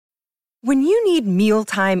When you need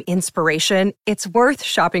mealtime inspiration, it's worth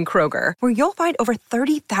shopping Kroger, where you'll find over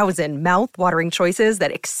 30,000 mouth-watering choices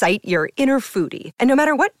that excite your inner foodie. And no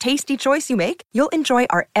matter what tasty choice you make, you'll enjoy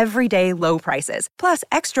our everyday low prices, plus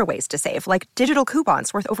extra ways to save, like digital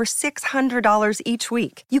coupons worth over $600 each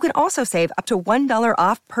week. You can also save up to $1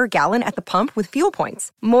 off per gallon at the pump with fuel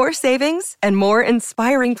points. More savings and more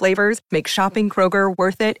inspiring flavors make shopping Kroger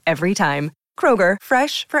worth it every time. Kroger,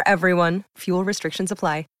 fresh for everyone. Fuel restrictions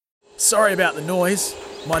apply. Sorry about the noise.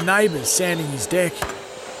 My neighbour's sanding his deck.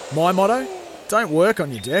 My motto? Don't work on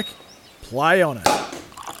your deck. Play on it.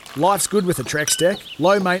 Life's good with a Trex deck.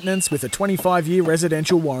 Low maintenance with a 25-year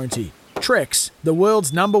residential warranty. Trex, the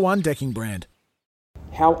world's #1 decking brand.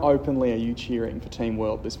 How openly are you cheering for Team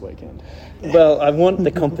World this weekend? Well, I want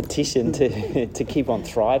the competition to keep on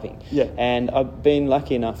thriving. Yeah. And I've been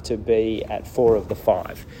lucky enough to be at 4 of the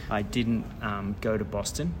 5. I didn't go to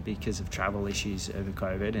Boston because of travel issues over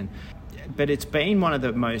COVID, but it's been one of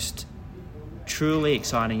the most truly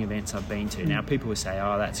exciting events I've been to. Now, people will say,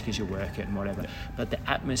 oh, that's because you work it and whatever. But the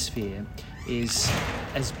atmosphere is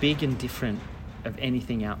as big and different of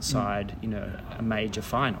anything outside, a major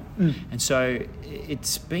final. And so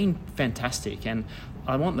it's been fantastic, and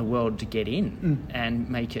I want the world to get in and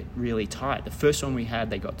make it really tight. The first one we had,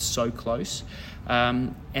 they got so close,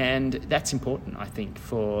 and that's important, I think,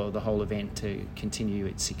 for the whole event to continue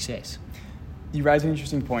its success. You raise an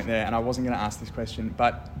interesting point there, and I wasn't going to ask this question,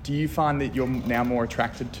 but do you find that you're now more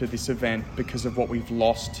attracted to this event because of what we've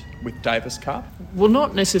lost with LAVER Cup? Well,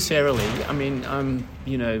 not necessarily. I mean, I'm,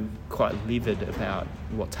 quite livid about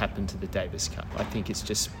what's happened to the LAVER Cup. I think it's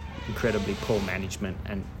just incredibly poor management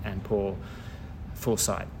and poor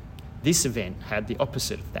foresight. This event had the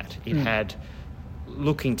opposite of that. It had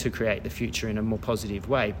looking to create the future in a more positive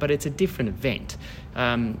way, but it's a different event.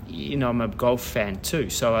 I'm a golf fan too,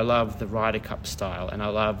 so I love the Ryder Cup style and I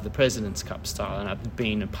love the President's Cup style, and I've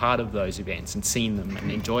been a part of those events and seen them and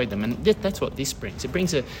enjoyed them, and that's what this brings. It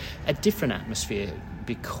brings a different atmosphere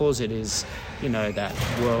because it is,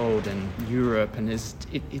 that world and Europe, and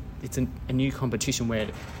it's a new competition where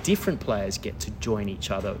different players get to join each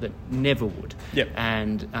other that never would,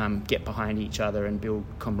 and get behind each other and build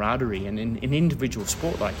camaraderie. And in an individual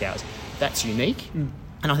sport like ours, that's unique.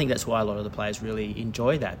 And I think that's why a lot of the players really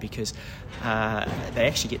enjoy that, because they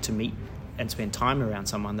actually get to meet and spend time around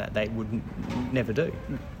someone that they would never do.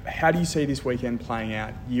 How do you see this weekend playing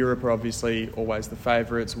out? Europe are obviously always the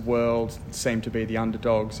favourites. World seem to be the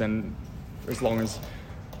underdogs, and as long as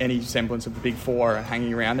any semblance of the Big Four are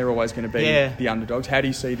hanging around, they're always going to be the underdogs. How do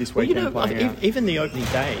you see this weekend playing out? Even the opening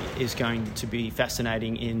day is going to be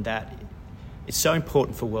fascinating in that it's so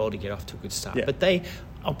important for World to get off to a good start. Yeah. But they,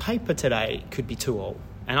 on paper today, could be 2-2.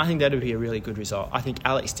 And I think that would be a really good result. I think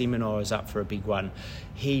Alex de Minaur is up for a big one.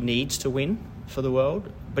 He needs to win for the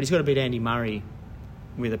World, but he's got to beat Andy Murray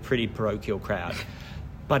with a pretty parochial crowd.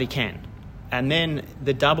 But he can. And then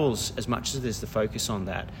the doubles, as much as there's the focus on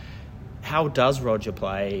that, how does Roger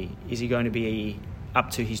play? Is he going to be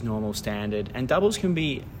up to his normal standard? And doubles can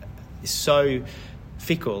be so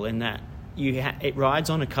fickle in that it rides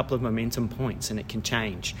on a couple of momentum points and it can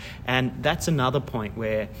change. And that's another point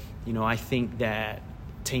where, I think that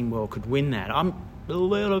Team World could win that. I'm a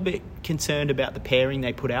little bit concerned about the pairing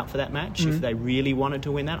they put out for that match. If they really wanted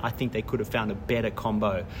to win that, I think they could have found a better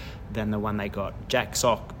combo than the one they got. Jack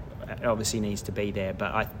Sock obviously needs to be there,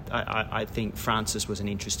 but I think Francis was an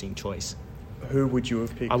interesting choice. Who would you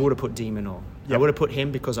have picked? I would have put de Minaur. Yep. I would have put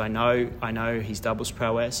him because I know his doubles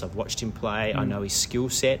prowess. I've watched him play. I know his skill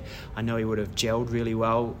set. I know he would have gelled really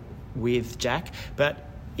well with Jack. But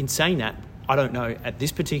in saying that, I don't know, at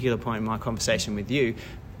this particular point in my conversation with you,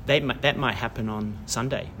 that might happen on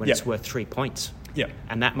Sunday when it's worth 3 points. Yeah.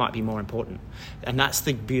 And that might be more important. And that's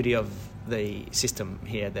the beauty of the system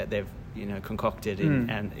here that they've concocted.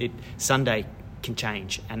 And Sunday can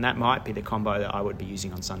change. And that might be the combo that I would be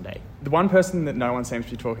using on Sunday. The one person that no one seems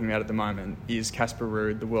to be talking about at the moment is Casper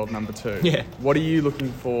Ruud, the world number 2. Yeah. What are you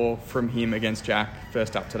looking for from him against Jack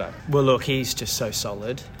first up today? Well, look, he's just so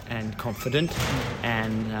solid and confident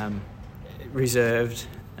and reserved,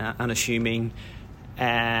 unassuming,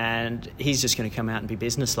 and he's just going to come out and be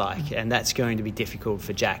businesslike, and that's going to be difficult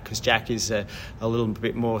for Jack, because Jack is a little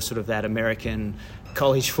bit more sort of that American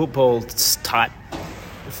college football type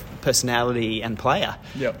personality and player.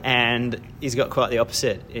 Yep. And he's got quite the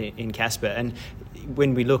opposite in Casper. And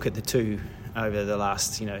when we look at the two over the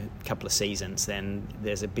last couple of seasons, then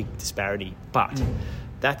there's a big disparity. But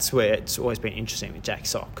that's where it's always been interesting with Jack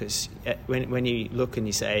Sock, because when you look and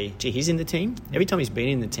you say, gee, he's in the team, every time he's been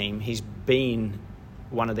in the team, he's been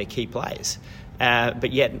one of their key players,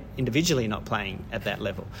 but yet individually not playing at that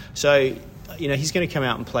level. So he's going to come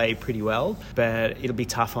out and play pretty well, but it'll be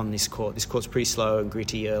tough on this court. This court's pretty slow and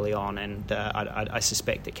gritty early on, and I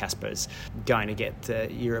suspect that Casper's going to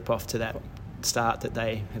get Europe off to that start that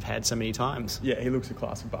they have had so many times. Yeah, he looks a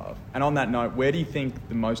class above. And on that note, where do you think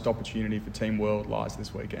the most opportunity for Team World lies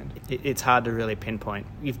this weekend? It's hard to really pinpoint.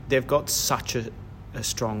 They've got such a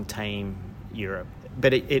strong team, Europe,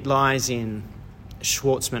 but it lies in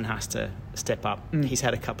Schwartzman has to step up. He's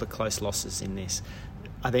had a couple of close losses in this.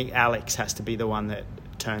 I think Alex has to be the one that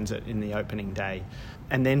turns it in the opening day.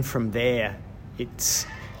 And then from there, it's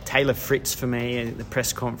Taylor Fritz for me at the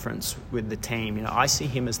press conference with the team. I see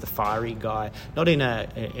him as the fiery guy, not in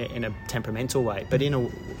a temperamental way, but in a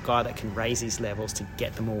guy that can raise his levels to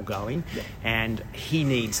get them all going. Yeah. And he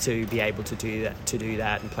needs to be able to do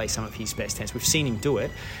that and play some of his best tennis. We've seen him do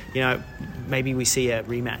it. Maybe we see a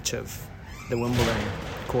rematch of the Wimbledon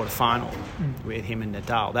quarter-final with him and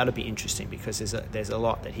Nadal. That'll be interesting because there's a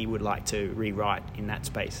lot that he would like to rewrite in that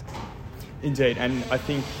space. Indeed, and I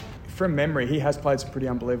think from memory he has played some pretty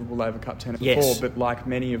unbelievable Laver Cup tennis before, but like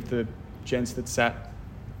many of the gents that sat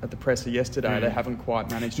at the presser yesterday, they haven't quite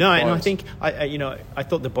managed to close. And I think I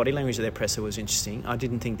thought the body language of their presser was interesting. I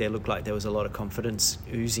didn't think they looked like there was a lot of confidence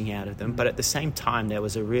oozing out of them, but at the same time there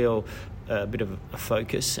was a real bit of a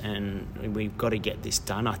focus, and we've got to get this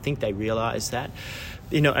done. I think they realised that.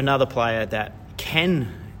 Another player that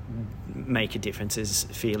can make a difference is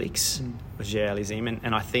Felix Auger-Aliassime,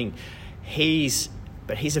 and I think he's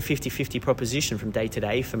a 50-50 proposition from day to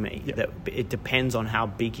day for me. Yep. That it depends on how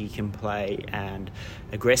big he can play and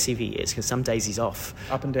aggressive he is, because some days he's off.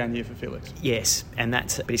 Up and down year for Felix. Yes,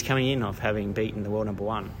 but he's coming in off having beaten the world number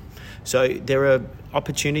one. So there are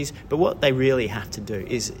opportunities, but what they really have to do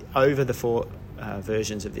is, over the four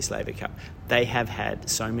versions of this Laver Cup, they have had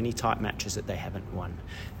so many tight matches that they haven't won,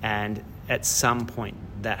 and at some point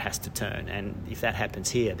that has to turn, and if that happens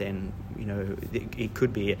here, then it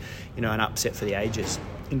could be an upset for the ages.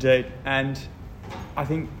 Indeed. And I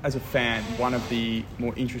think as a fan, one of the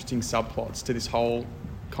more interesting subplots to this whole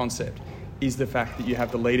concept is the fact that you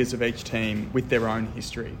have the leaders of each team with their own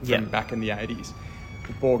history from back in the 80s,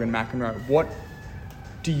 with Borg and McEnroe. What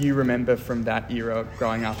do you remember from that era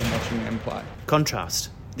growing up and watching them play?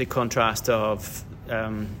 The contrast of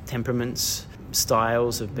temperaments,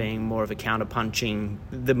 styles of being more of a counter-punching,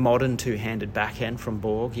 the modern two-handed backhand from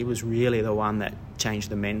Borg. He was really the one that changed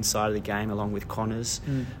the men's side of the game, along with Connors,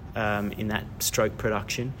 in that stroke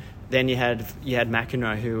production. Then you had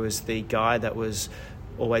McEnroe, who was the guy that was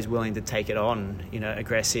always willing to take it on,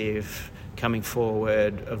 aggressive, coming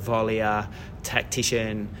forward, a volleyer,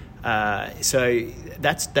 tactician. So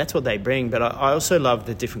that's what they bring, but I also love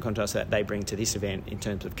the different contrasts that they bring to this event in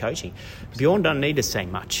terms of coaching. Bjorn doesn't need to say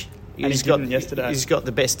much. He's got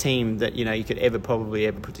the best team that you could ever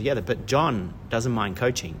put together. But John doesn't mind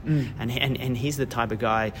coaching, and he's the type of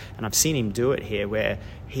guy, and I've seen him do it here, where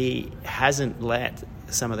he hasn't let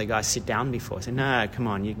some of the guys sit down before. Say, no, come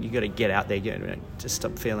on, you got to get out there, just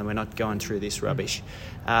stop feeling we're not going through this rubbish,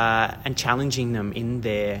 and challenging them in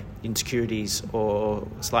their insecurities or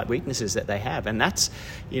slight weaknesses that they have. And that's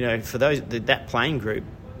for that playing group,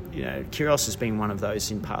 Kyrgios has been one of those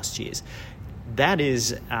in past years. That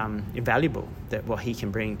is invaluable, that what he can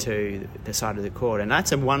bring to the side of the court. And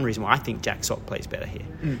that's one reason why I think Jack Sock plays better here,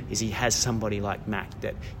 is he has somebody like Mac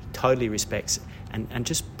that he totally respects and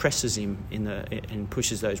just presses him and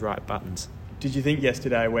pushes those right buttons. Did you think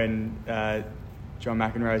yesterday when John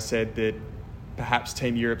McEnroe said that perhaps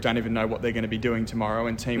Team Europe don't even know what they're going to be doing tomorrow,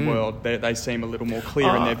 and Team World, they seem a little more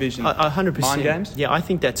clear in their vision? 100%. Mind games? Yeah, I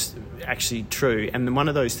think that's actually true. And one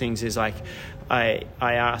of those things is like, I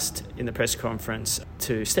asked in the press conference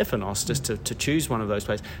to Stefanos just to choose one of those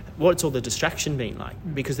players, what's all the distraction been like?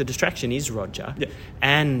 Because the distraction is Roger,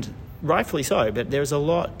 and rightfully so, but there's a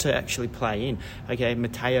lot to actually play in. Okay,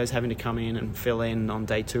 Mateo's having to come in and fill in on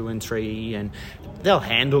day 2 and 3, and they'll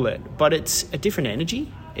handle it, but it's a different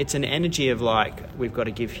energy. It's an energy of like, we've got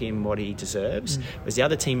to give him what he deserves, whereas the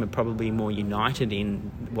other team are probably more united in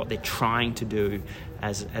what they're trying to do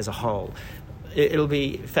as a whole. It'll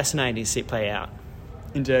be fascinating to see it play out.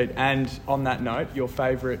 Indeed. And on that note, your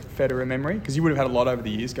favourite Federer memory? Because you would have had a lot over the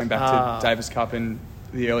years, going back to Davis Cup in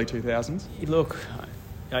the early 2000s. Look,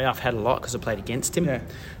 I've had a lot because I played against him,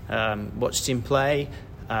 watched him play,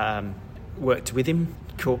 worked with him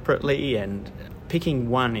corporately, and picking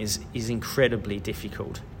one is incredibly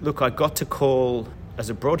difficult. Look, I got to call as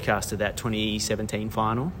a broadcaster that 2017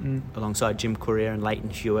 final alongside Jim Courier and Leighton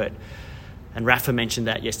Hewitt. And Rafa mentioned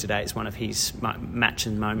that yesterday as one of his match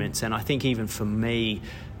and moments. And I think even for me,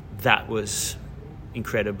 that was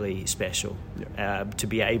incredibly special, to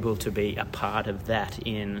be able to be a part of that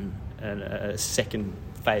in a second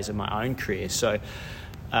phase of my own career. So,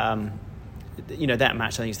 that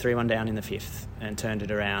match, I think, is 3-1 down in the 5th and turned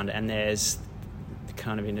it around. And there's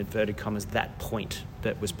kind of, in inverted commas, that point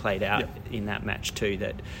that was played out in that match too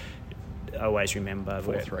that I always remember.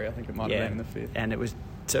 4-3, I think it might have been in the 5th. And it was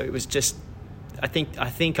just, I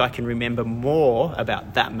think I can remember more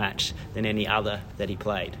about that match than any other that he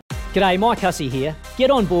played. G'day, Mike Hussey here. Get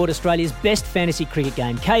on board Australia's best fantasy cricket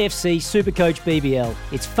game, KFC Supercoach BBL.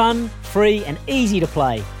 It's fun, free and easy to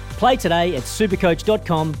play. Play today at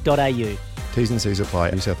supercoach.com.au. T's and C's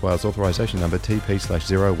apply. New South Wales authorisation number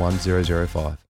TP/01005.